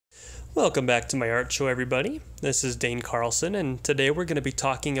Welcome back to my art show, everybody. This is Dane.thomas.carlson, and today we're going to be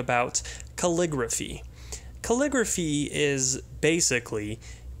talking about calligraphy. Calligraphy is basically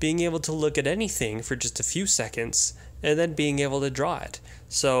being able to look at anything for just a few seconds and then being able to draw it.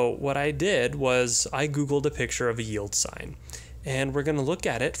 So what I did was I Googled a picture of a yield sign, and we're going to look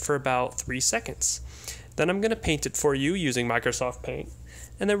at it for about 3 seconds. Then I'm going to paint it for you using Microsoft Paint,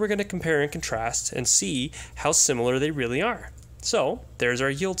 and then we're going to compare and contrast and see how similar they really are. So there's our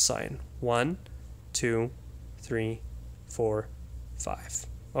yield sign. 1, 2, 3, 4, 5.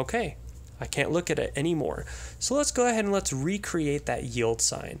 Okay, I can't look at it anymore. So let's go ahead and let's recreate that yield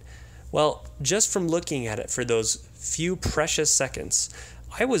sign. Well, just from looking at it for those few precious seconds,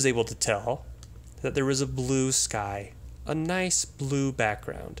 I was able to tell that there was a blue sky, a nice blue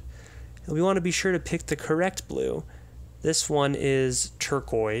background. And we want to be sure to pick the correct blue. This one is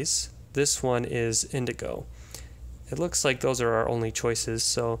turquoise. This one is indigo. It looks like those are our only choices,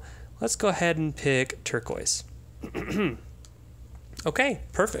 so let's go ahead and pick turquoise. Okay,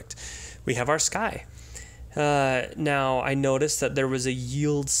 perfect. We have our sky. Now, I noticed that there was a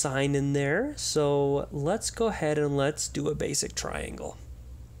yield sign in there, so let's go ahead and let's do a basic triangle.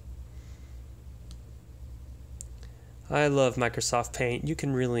 I love Microsoft Paint. You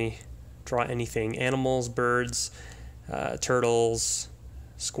can really draw anything. Animals, birds, turtles,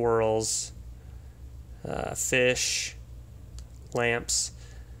 squirrels, fish, lamps.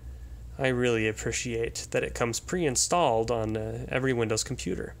 I really appreciate that it comes pre-installed on every Windows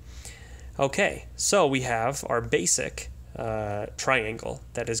computer. Okay, so we have our basic triangle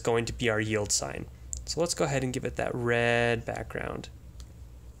that is going to be our yield sign. So let's go ahead and give it that red background.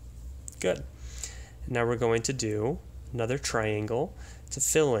 Good. And now we're going to do another triangle to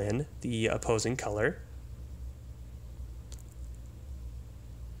fill in the opposing color.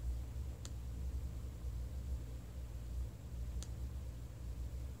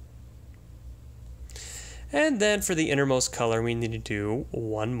 And then for the innermost color, we need to do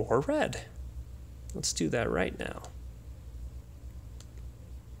one more red. Let's do that right now.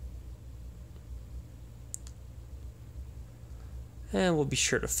 And we'll be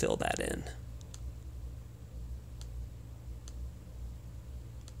sure to fill that in.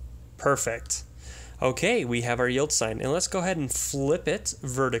 Perfect. Okay, we have our yield sign. And let's go ahead and flip it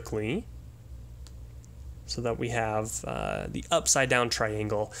vertically, so that we have the upside down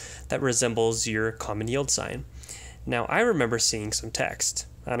triangle that resembles your common yield sign. Now, I remember seeing some text.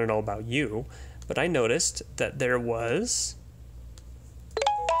 I don't know about you, but I noticed that there was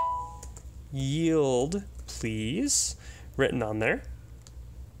yield, please, written on there.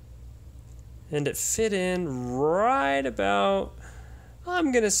 And it fit in right about,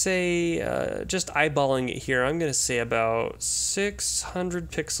 I'm going to say, just eyeballing it here, I'm going to say about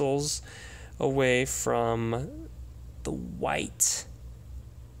 600 pixels away from the white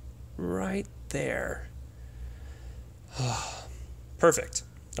right there. Perfect.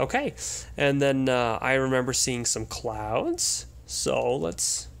 Okay, and then I remember seeing some clouds, so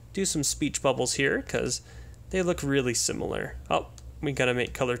let's do some speech bubbles here because they look really similar. Oh, we gotta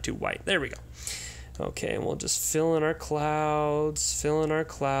make color 2 white. There we go. Okay, and we'll just fill in our clouds, fill in our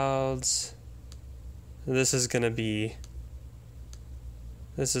clouds. This is gonna be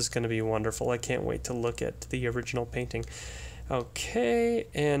wonderful. I can't wait to look at the original painting. Okay,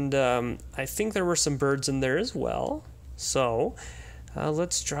 and I think there were some birds in there as well. So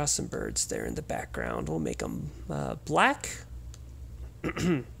let's draw some birds there in the background. We'll make them black.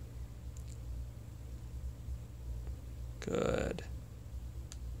 Good.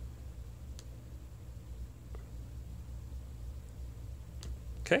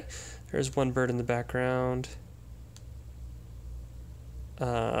 Okay, there's one bird in the background.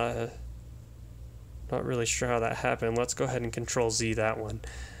 Not really sure how that happened. Let's go ahead and Control Z that one.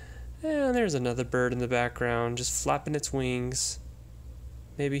 And there's another bird in the background just flapping its wings.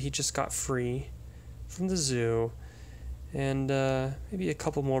 Maybe he just got free from the zoo. And maybe a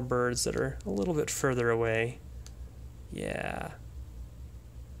couple more birds that are a little bit further away. Yeah.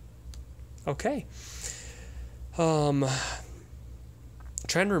 Okay. Trying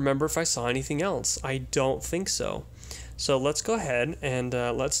to remember if I saw anything else. I don't think so. So let's go ahead and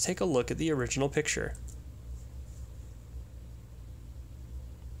let's take a look at the original picture.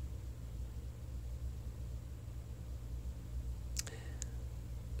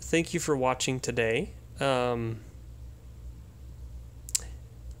 Thank you for watching today.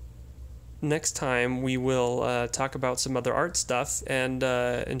 Next time we will talk about some other art stuff, and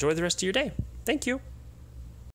enjoy the rest of your day. Thank you.